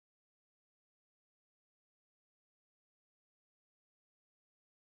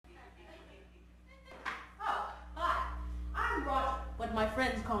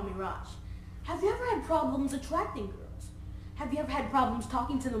garage. Have you ever had problems attracting girls? Have you ever had problems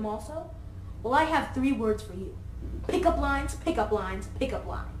talking to them also? Well, I have 3 words for you. Pickup lines, pickup lines, pickup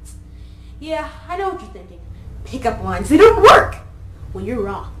lines. Yeah, I know what you're thinking. Pickup lines, they don't work! Well, you're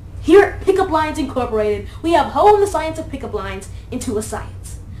wrong. Here at Pickup Lines Incorporated, we have honed the science of pickup lines into a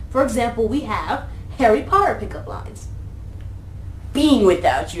science. For example, we have Harry Potter pickup lines. Being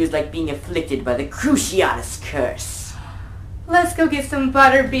without you is like being afflicted by the Cruciatus curse. Let's go get some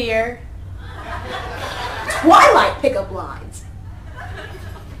butter beer. Twilight pickup lines.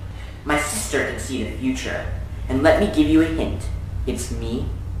 My sister can see the future, and let me give you a hint. It's me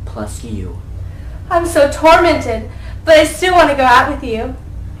plus you. I'm so tormented, but I still want to go out with you.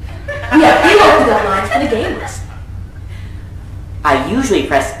 We have hero pickup lines for the gamers. I usually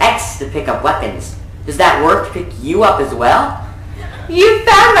press X to pick up weapons. Does that work to pick you up as well? You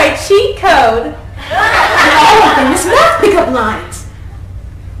found my cheat code! Oh, famous math pickup lines.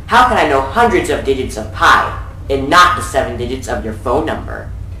 How can I know hundreds of digits of pi, and not the 7 digits of your phone number?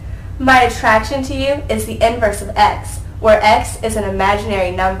 My attraction to you is the inverse of X, where X is an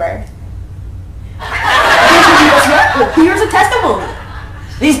imaginary number. Here's a testimony.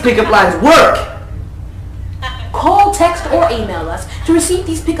 These pickup lines work! Call, text, or email us to receive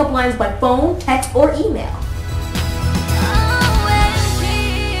these pickup lines by phone, text, or email.